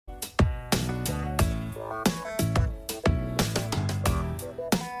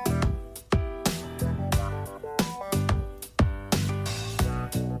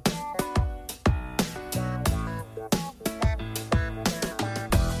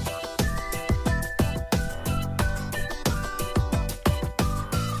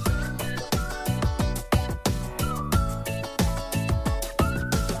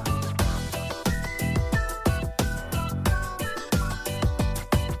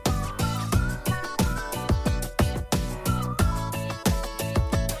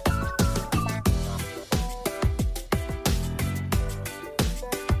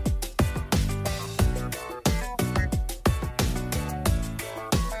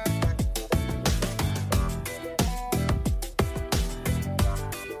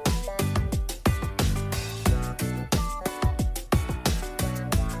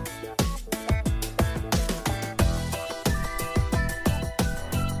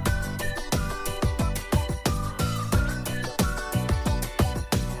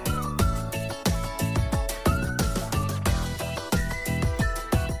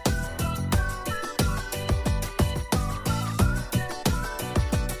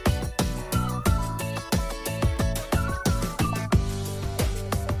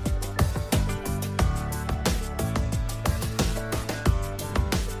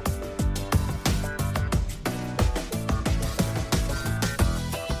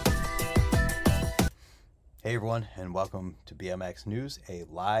Hey everyone, and welcome to BMX News, a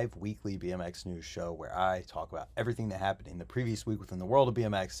live weekly BMX news show where I talk about everything that happened in the previous week within the world of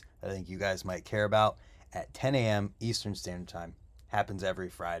BMX that I think you guys might care about at 10 a.m. Eastern Standard Time. Happens every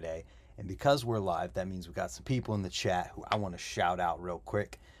Friday. And because we're live, that means we got some people in the chat who I want to shout out real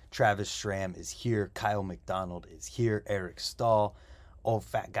quick. Travis Schramm is here, Kyle McDonald is here, Eric Stahl, Old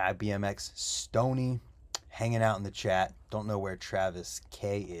Fat Guy BMX, Stony, hanging out in the chat. Don't know where Travis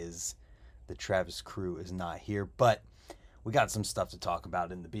K is. The Travis crew is not here, but we got some stuff to talk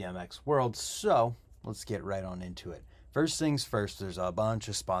about in the BMX world, so let's get right on into it. First things first, there's a bunch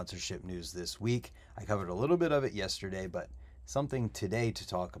of sponsorship news this week. I covered a little bit of it yesterday, but something today to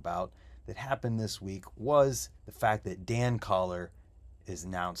talk about that happened this week was the fact that Dan Collar is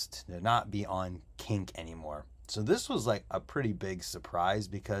announced to not be on Kink anymore. So this was like a pretty big surprise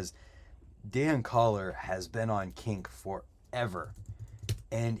because Dan Collar has been on Kink forever.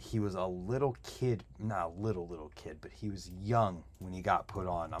 And he was a little kid, not a little kid, but he was young when he got put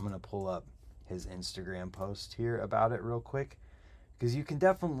on. I'm going to pull up his Instagram post here about it real quick because you can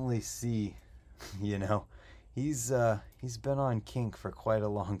definitely see, he's been on Kink for quite a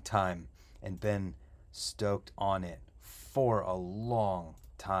long time and been stoked on it for a long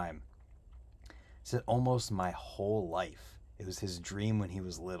time. He said almost my whole life. It was his dream when he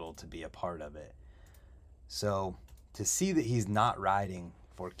was little to be a part of it. So to see that he's not riding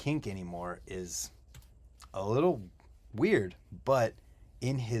for Kink anymore is a little weird, but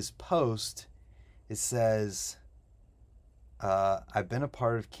in his post it says I've been a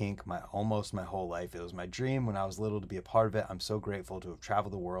part of Kink almost my whole life. It was my dream when I was little to be a part of it. I'm so grateful to have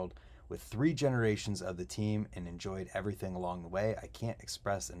traveled the world with 3 generations of the team and enjoyed everything along the way. I can't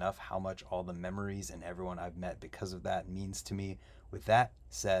express enough how much all the memories and everyone I've met because of that means to me. With that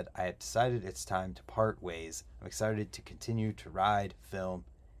said, I have decided it's time to part ways. I'm excited to continue to ride, film,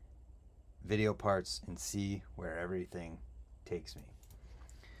 video parts, and see where everything takes me.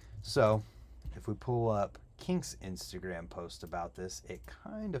 So, if we pull up Kink's Instagram post about this, it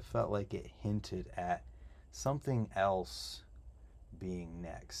kind of felt like it hinted at something else being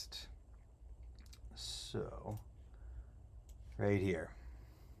next. So, right here.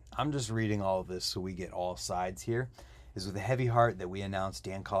 I'm just reading all of this so we get all sides here. Is with a heavy heart that we announced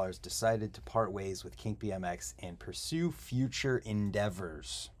Dan Collar's decided to part ways with Kink BMX and pursue future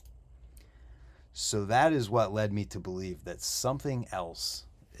endeavors. So that is what led me to believe that something else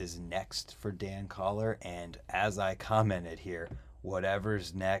is next for Dan Collar, and as I commented here,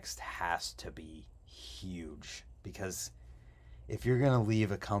 whatever's next has to be huge, because if you're going to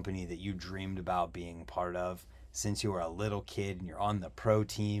leave a company that you dreamed about being part of since you were a little kid and you're on the pro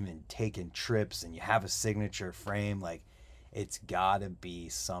team and taking trips and you have a signature frame, like, it's gotta be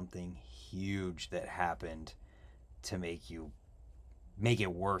something huge that happened to make it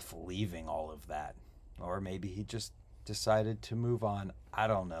worth leaving all of that. Or maybe he just decided to move on. I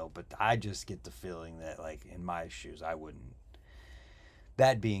don't know, but I just get the feeling that, like, in my shoes, I wouldn't.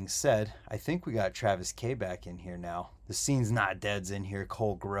 That being said, I think we got Travis K back in here now. The Scene's Not Dead's in here.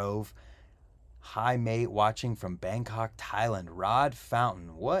 Cole Grove. Hi, mate, watching from Bangkok, Thailand. Rod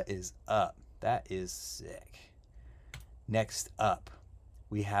Fountain, what is up? That is sick. Next up,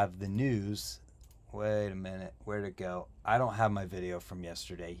 we have the news. Wait a minute, where'd it go? I don't have my video from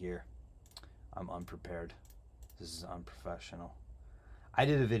yesterday here. I'm unprepared. This is unprofessional. I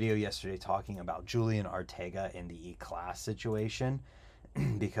did a video yesterday talking about Julian Ortega in the E-Class situation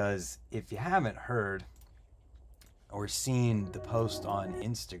because if you haven't heard or seen the post on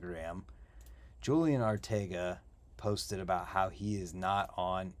Instagram, Julian Ortega posted about how he is not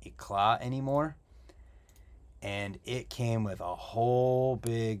on Eclat anymore, and it came with a whole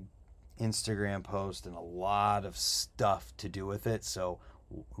big Instagram post and a lot of stuff to do with it. So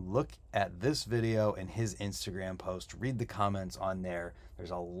look at this video and his Instagram post, read the comments on there. There's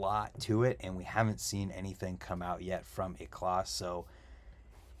a lot to it, and we haven't seen anything come out yet from Eclat, so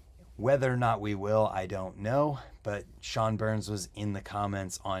whether or not we will, I don't know, but Sean Burns was in the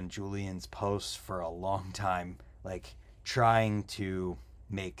comments on Julian's posts for a long time, like trying to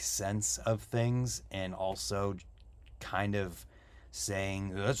make sense of things and also kind of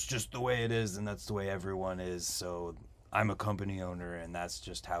saying that's just the way it is and that's the way everyone is, so I'm a company owner and that's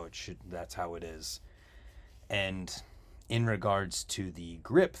just how that's how it is. And in regards to the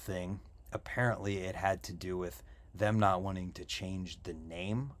grip thing, apparently it had to do with them not wanting to change the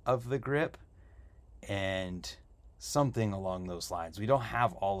name of the grip and something along those lines. We don't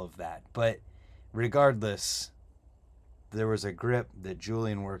have all of that, but regardless, there was a grip that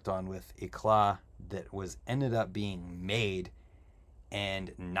Julian worked on with Eclat that ended up being made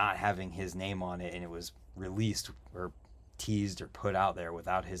and not having his name on it, and it was released or teased or put out there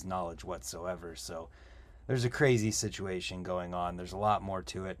without his knowledge whatsoever. So there's a crazy situation going on. There's a lot more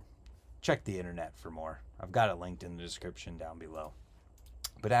to it. Check the internet for more. I've got it linked in the description down below.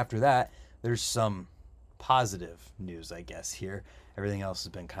 But after that, there's some positive news, I guess, here. Everything else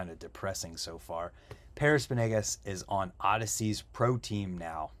has been kind of depressing so far. Paris Benegas is on Odyssey's pro team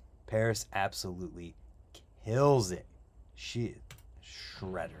now. Paris absolutely kills it. She is a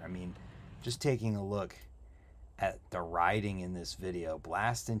shredder. I mean, just taking a look at the riding in this video,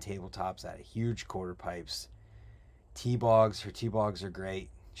 blasting tabletops out of huge quarter pipes. T-bogs, her T-bogs are great.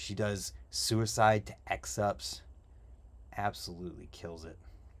 She does suicide to X-ups. Absolutely kills it.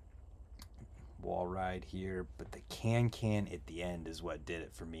 Wall ride here, but the can at the end is what did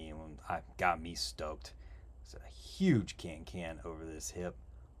it for me and got me stoked. It's a huge can over this hip.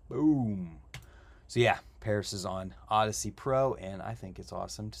 Boom. So yeah, Paris is on Odyssey Pro, and I think it's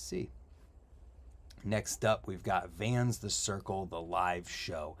awesome to see. Next up, we've got Vans the Circle, the live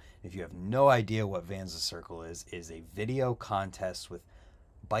show. If you have no idea what Vans the Circle is a video contest with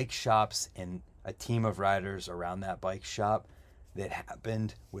bike shops and a team of riders around that bike shop that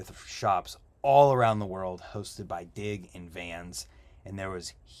happened with shops all around the world, hosted by Dig and Vans, and there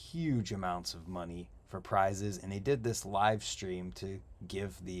was huge amounts of money for prizes, and they did this live stream to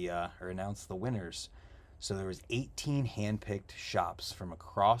give the or announce the winners. So there was 18 handpicked shops from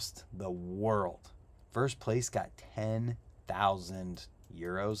across the world. First place got 10,000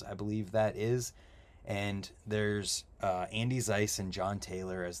 euros, I believe that is. And there's Andy Zeiss and John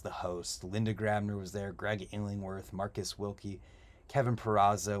Taylor as the host. Linda Grabner was there, Greg Illingworth, Marcus Wilkie, Kevin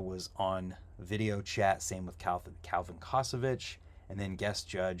Peraza was on video chat, same with Calvin Kosovich. And then guest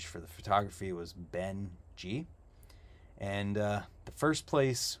judge for the photography was Ben G. And the first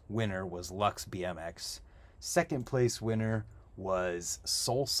place winner was Lux BMX. Second place winner was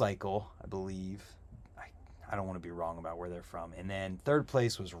Soul Cycle, I believe. I don't want to be wrong about where they're from. And then third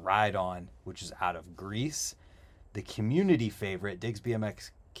place was Ride On, which is out of Greece. The community favorite, Diggs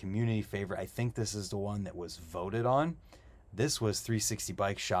BMX community favorite, I think this is the one that was voted on. This was 360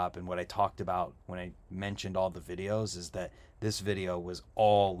 Bike Shop, and what I talked about when I mentioned all the videos is that this video was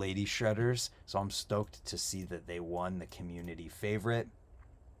all lady shredders, so I'm stoked to see that they won the community favorite.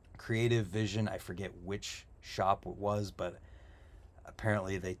 Creative Vision, I forget which shop it was, but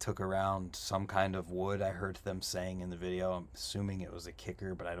apparently they took around some kind of wood, I heard them saying in the video. I'm assuming it was a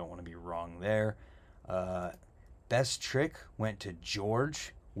kicker, but I don't want to be wrong there. Best trick went to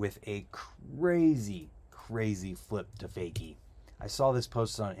George with a crazy flip to fakie. I saw this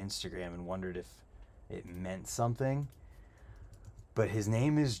posted on Instagram and wondered if it meant something. But his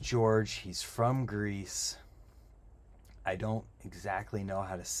name is George. He's from Greece. I don't exactly know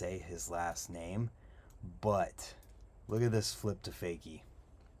how to say his last name, but look at this flip to fakie.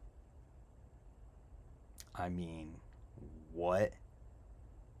 I mean, what?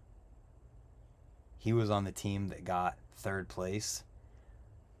 He was on the team that got third place.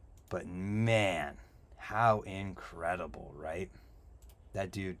 But man, how incredible, right?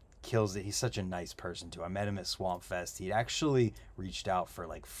 That dude kills it. He's such a nice person too. I met him at Swamp Fest. He'd actually reached out for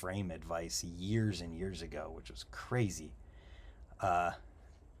like frame advice years and years ago, which was crazy.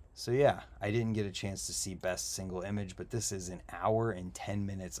 So yeah, I didn't get a chance to see best single image, but this is an hour and 10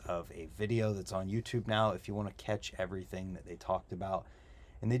 minutes of a video that's on YouTube now if you want to catch everything that they talked about.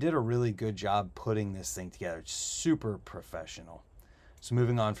 And they did a really good job putting this thing together. It's super professional. So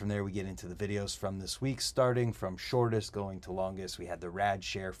moving on from there, we get into the videos from this week, starting from shortest going to longest. We had the Rad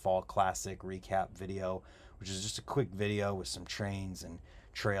Share Fall Classic recap video, which is just a quick video with some trains and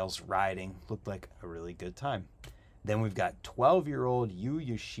trails riding. Looked like a really good time. Then we've got 12-year-old Yu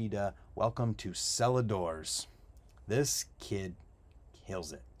Yoshida. Welcome to Celadors. This kid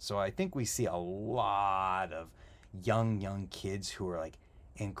kills it. So I think we see a lot of young kids who are like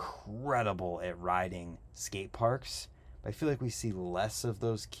incredible at riding skate parks. But I feel like we see less of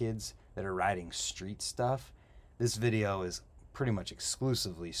those kids that are riding street stuff. This video is pretty much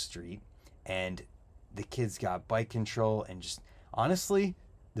exclusively street, and the kids got bike control, and just honestly,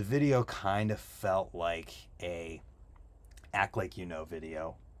 the video kind of felt like a Act Like You Know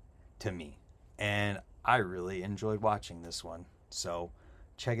video to me. And I really enjoyed watching this one. So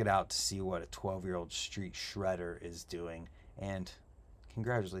check it out to see what a 12-year-old street shredder is doing, and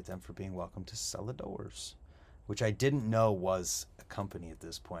congratulate them for being welcome to Celadors, which I didn't know was a company at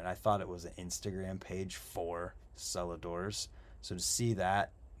this point. I thought it was an Instagram page for Celadors. So to see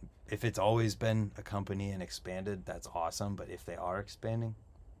that, if it's always been a company and expanded, that's awesome. But if they are expanding,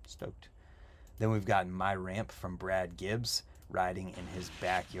 stoked. Then we've got My Ramp from Brad Gibbs, riding in his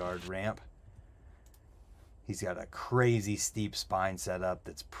backyard ramp. He's got a crazy steep spine setup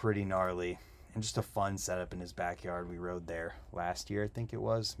that's pretty gnarly, and just a fun setup in his backyard. We rode there last year, I think it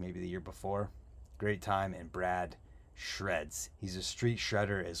was, maybe the year before. Great time, and Brad shreds. He's a street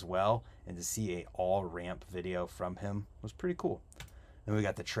shredder as well, and to see a all ramp video from him was pretty cool. Then we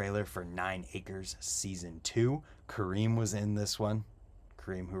got the trailer for 9 Acres Season 2. Kareem was in this one.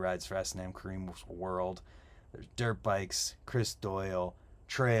 Kareem, who rides for S&M, Kareem's World. There's dirt bikes, Chris Doyle,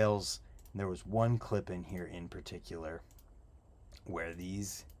 trails. And there was one clip in here in particular where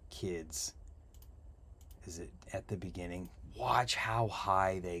these kids, is it at the beginning? Watch how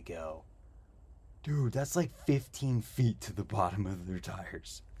high they go. Dude, that's like 15 feet to the bottom of their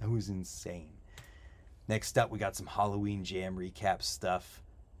tires. That was insane. Next up, we got some Halloween Jam recap stuff.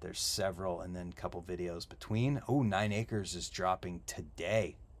 There's several, and then a couple videos between. Oh, 9 Acres is dropping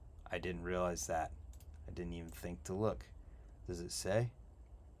today. I didn't realize that. I didn't even think to look. Does it say?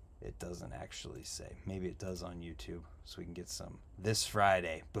 It doesn't actually say. Maybe it does on YouTube, so we can get some. This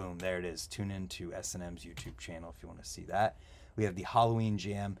Friday, boom, there it is. Tune in to S&M's YouTube channel if you want to see that. We have the Halloween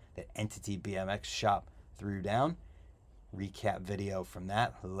Jam that Entity BMX Shop threw down. Recap video from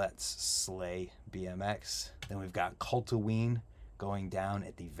that. Let's Slay BMX. Then we've got Cultaween going down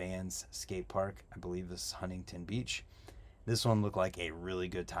at the Vans skate park. I believe this is Huntington Beach. This one looked like a really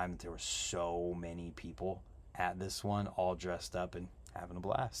good time. There were so many people at this one, all dressed up and having a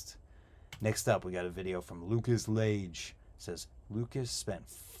blast. Next up, we got a video from Lucas Lage. It says Lucas spent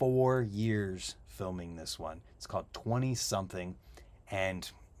 4 years filming this one. It's called 20 something, and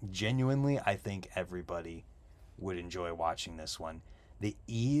genuinely, I think everybody would enjoy watching this one. The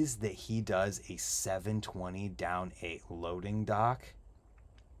ease that he does a 720 down a loading dock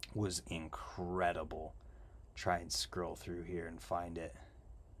was incredible. Try and scroll through here and find it,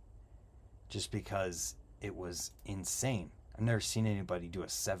 just because it was insane. I've never seen anybody do a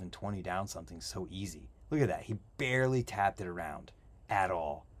 720 down something so easy. Look at that. He barely tapped it around at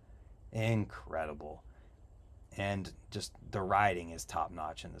all. Incredible. And just the riding is top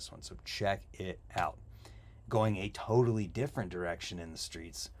notch in this one, so check it out. Going a totally different direction in the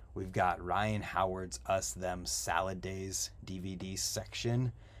streets, we've got Ryan Howard's Us Them Salad Days DVD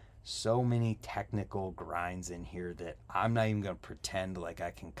section. So many technical grinds in here that I'm not even going to pretend like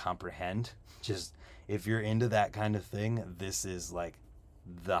I can comprehend. Just, if you're into that kind of thing, this is like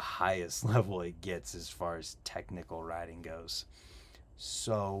the highest level it gets as far as technical riding goes.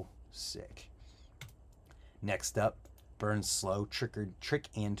 So sick. Next up, Burn Slow Trick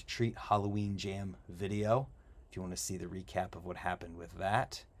and Treat Halloween Jam video, if you want to see the recap of what happened with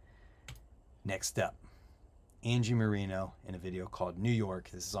that. Next up, Angie Marino in a video called New York.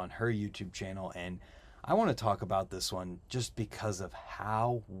 This is on her YouTube channel, and I want to talk about this one just because of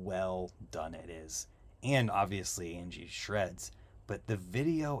how well done it is. And obviously Angie shreds, but the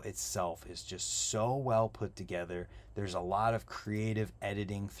video itself is just so well put together. There's a lot of creative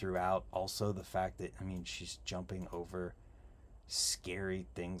editing throughout. Also the fact that, I mean, she's jumping over scary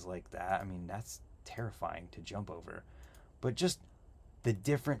things like that. I mean, that's terrifying to jump over. But just the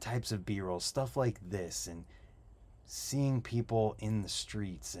different types of B-roll, stuff like this, and seeing people in the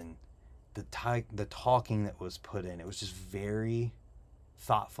streets, and the talking that was put in, it was just very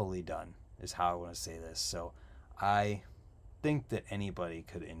thoughtfully done, is how I want to say this. So I think that anybody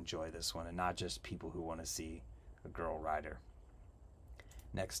could enjoy this one, and not just people who want to see a girl rider.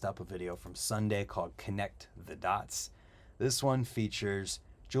 Next up, a video from Sunday called Connect the Dots. This one features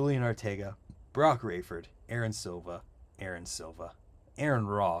Julian Ortega, Brock Rayford, Aaron Silva, Aaron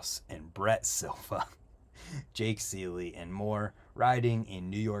Ross, and Brett Silva, Jake Seeley, and more, riding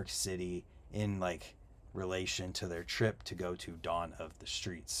in New York City in like relation to their trip to go to Dawn of the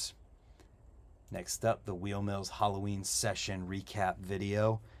Streets. Next up, the Wheel Mills Halloween Session recap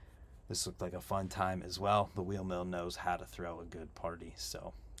video. This looked like a fun time as well. The Wheel Mill knows how to throw a good party,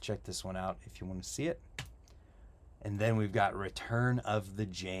 so check this one out if you want to see it. And then we've got Return of the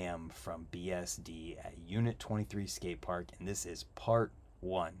Jam from BSD at Unit 23 Skate Park, and this is part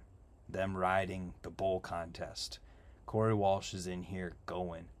 1, them riding the bowl contest. Corey Walsh is in here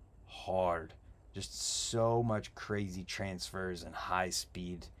going hard. Just so much crazy transfers and high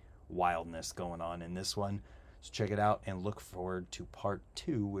speed wildness going on in this one. So check it out and look forward to part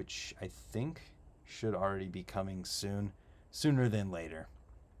 2, which I think should already be coming soon, sooner than later.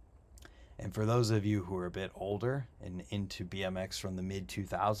 And for those of you who are a bit older and into BMX from the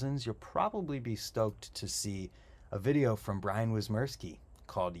mid-2000s, you'll probably be stoked to see a video from Brian Wismerski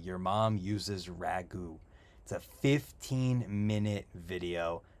called Your Mom Uses Ragu. It's a 15-minute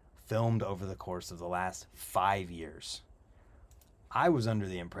video filmed over the course of the last 5 years. I was under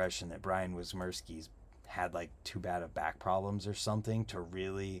the impression that Brian Wismerski's had like too bad of back problems or something to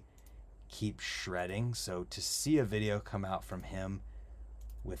really keep shredding. So to see a video come out from him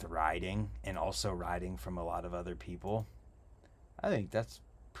with riding, and also riding from a lot of other people, I think that's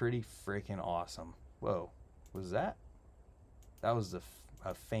pretty freaking awesome. Whoa, was that? That was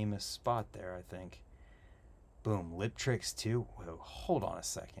a famous spot there, I think. Boom, lip tricks too. Whoa, hold on a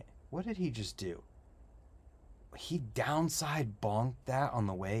second. What did he just do? He downside bonked that on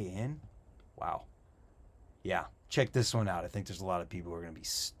the way in? Wow. Yeah, check this one out. I think there's a lot of people who are going to be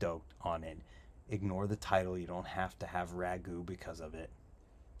stoked on it. Ignore the title. You don't have to have ragu because of it.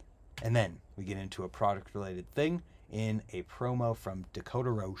 And then we get into a product-related thing in a promo from Dakota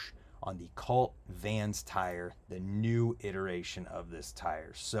Roche on the Cult Vans tire, the new iteration of this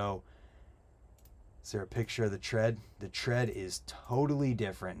tire. So, is there a picture of the tread? The tread is totally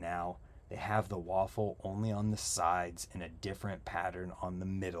different now. They have the waffle only on the sides and a different pattern on the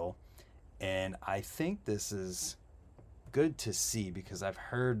middle. And I think this is good to see because I've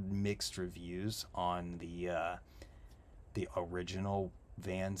heard mixed reviews on the original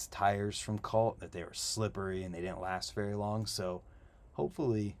Vans tires from Cult, that they were slippery and they didn't last very long. So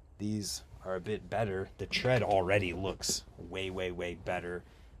hopefully these are a bit better. The tread already looks way, way, way better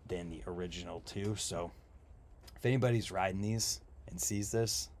than the original too. So if anybody's riding these and sees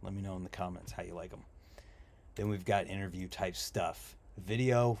this, let me know in the comments how you like them. Then we've got interview type stuff.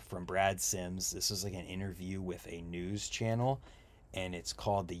 Video from Brad Sims. This is like an interview with a news channel, and it's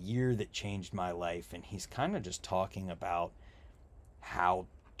called The Year That Changed My Life. And he's kind of just talking about how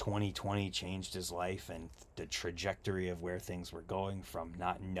 2020 changed his life and the trajectory of where things were going, from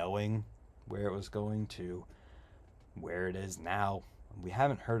not knowing where it was going to where it is now. We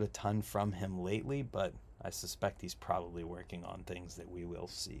haven't heard a ton from him lately, but I suspect he's probably working on things that we will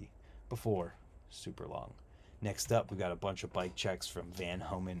see before super long. Next up, we got a bunch of bike checks from Van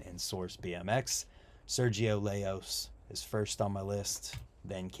Homan and Source BMX. Sergio Leos is first on my list,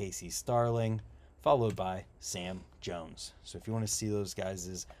 then Casey Starling, followed by Sam Jones. So if you want to see those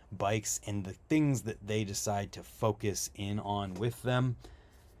guys' bikes and the things that they decide to focus in on with them,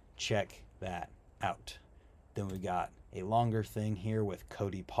 check that out. Then we got a longer thing here with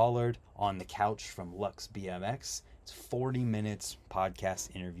Cody Pollard on the couch from Lux BMX. It's 40 minutes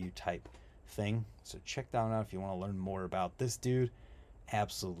podcast interview type thing. So check that out if you want to learn more about this dude.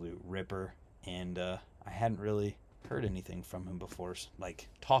 Absolute ripper. And I hadn't really heard anything from him before, like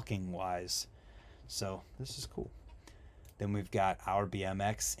talking wise. So this is cool. Then we've got Our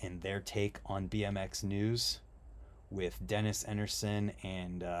BMX and their take on BMX news with Dennis Enerson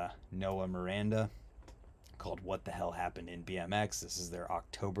and Noah Miranda, called What the Hell Happened in BMX. This is their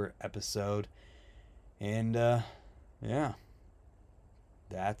October episode. And yeah,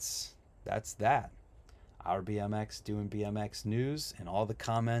 that's that. Our BMX doing BMX news, and all the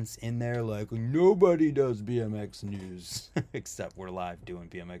comments in there like, nobody does BMX news except we're live doing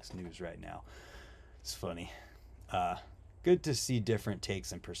BMX news right now. It's funny. Good to see different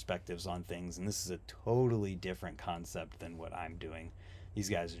takes and perspectives on things, and this is a totally different concept than what I'm doing. These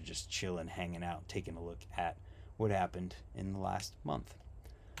guys are just chilling, hanging out, taking a look at what happened in the last month.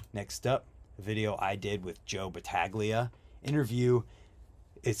 Next up, a video I did with Joe Battaglia. Interview.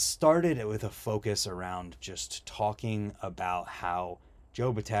 It started with a focus around just talking about how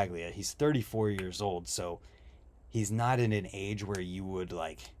Joe Battaglia, he's 34 years old, so he's not in an age where you would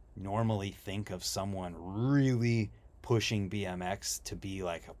like normally think of someone really pushing BMX to be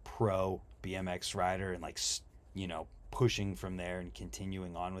like a pro BMX rider and like, you know, pushing from there and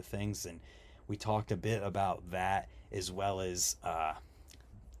continuing on with things. And we talked a bit about that, as well as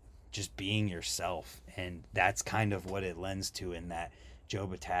just being yourself. And that's kind of what it lends to, in that Joe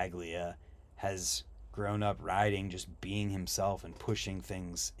Battaglia has grown up riding, just being himself and pushing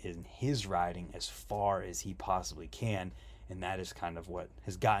things in his riding as far as he possibly can. And that is kind of what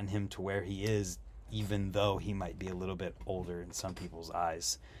has gotten him to where he is, even though he might be a little bit older in some people's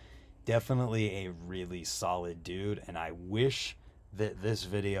eyes. Definitely a really solid dude, and I wish that this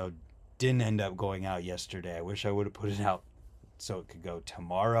video didn't end up going out yesterday. I wish I would have put it out so it could go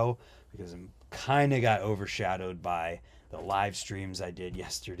tomorrow, because it kind of got overshadowed by the live streams I did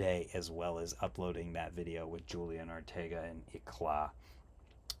yesterday, as well as uploading that video with Julian Ortega and Eclat.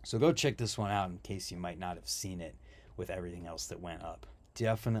 So go check this one out in case you might not have seen it with everything else that went up.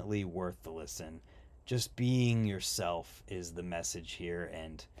 Definitely worth the listen. Just being yourself is the message here,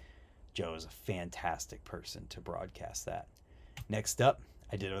 and Joe is a fantastic person to broadcast that. Next up,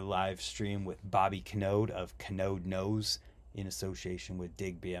 I did a live stream with Bobby Canode of Canode Knows in association with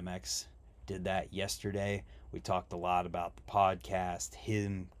Dig BMX. Did that yesterday. We talked a lot about the podcast,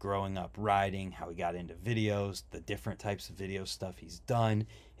 him growing up riding, how he got into videos, the different types of video stuff he's done,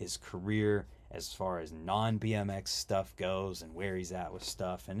 his career as far as non-BMX stuff goes, and where he's at with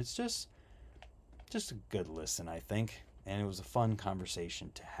stuff. And it's just a good listen, I think. And it was a fun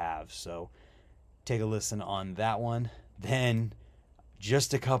conversation to have. So take a listen on that one. Then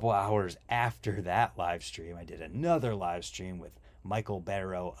Just a couple hours after that live stream, I did another live stream with Michael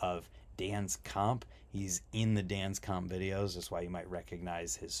Barrow of Dance Comp. He's in the Dance Comp videos. That's why you might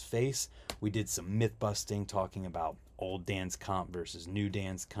recognize his face. We did some myth busting, talking about old Dance Comp versus new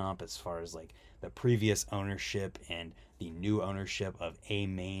Dance Comp, as far as like the previous ownership and the new ownership of A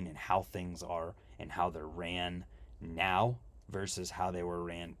Main, and how things are and how they're ran now versus how they were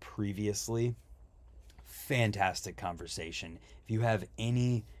ran previously. Fantastic conversation. If you have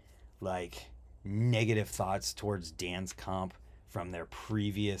any like negative thoughts towards Dance Comp from their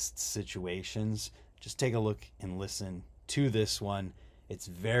previous situations, just take a look and listen to this one. It's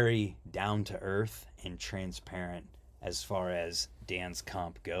very down to earth and transparent as far as Dance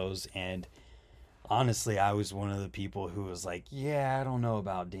Comp goes. And honestly, I was one of the people who was like, yeah, I don't know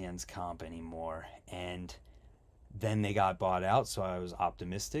about Dance Comp anymore. And then they got bought out, so I was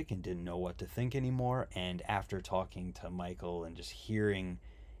optimistic and didn't know what to think anymore. And after talking to Michael and just hearing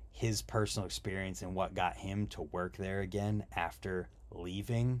his personal experience and what got him to work there again after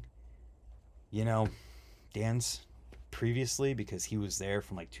leaving, you know, Dan's previously, because he was there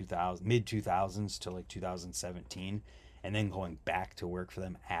from like 2000, mid 2000s to like 2017, and then going back to work for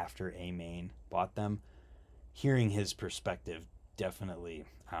them after A Main bought them. Hearing his perspective, definitely,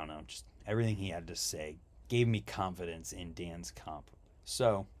 I don't know, just everything he had to say gave me confidence in Dance Comp.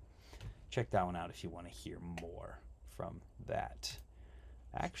 So check that one out if you want to hear more from that.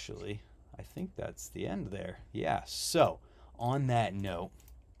 Actually, I think that's the end there. Yeah, so on that note,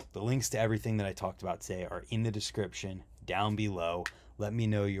 the links to everything that I talked about today are in the description down below. Let me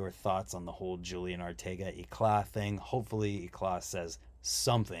know your thoughts on the whole Julian Ortega Eclat thing. Hopefully Eclat says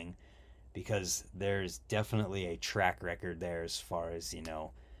something, because there's definitely a track record there as far as, you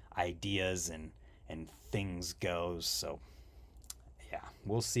know, ideas and things goes. So yeah,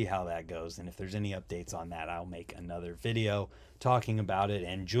 we'll see how that goes. And if there's any updates on that, I'll make another video talking about it.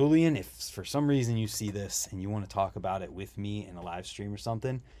 And Julian, if for some reason you see this and you want to talk about it with me in a live stream or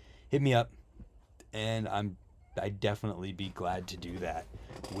something, hit me up, and I'd definitely be glad to do that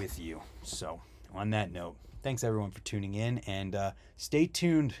with you. So on that note, thanks everyone for tuning in, and stay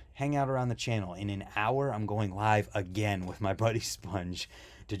tuned. Hang out around the channel. In an hour, I'm going live again with my buddy Sponge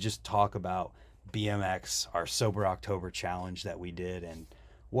to just talk about BMX, our Sober October challenge that we did, and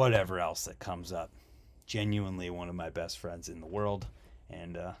whatever else that comes up. Genuinely one of my best friends in the world,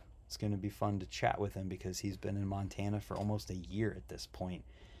 and it's going to be fun to chat with him, because he's been in Montana for almost a year at this point,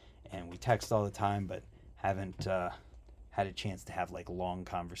 and we text all the time, but haven't had a chance to have like long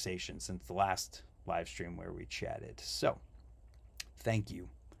conversations since the last live stream where we chatted. So thank you,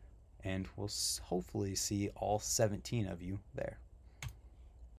 and we'll hopefully see all 17 of you there.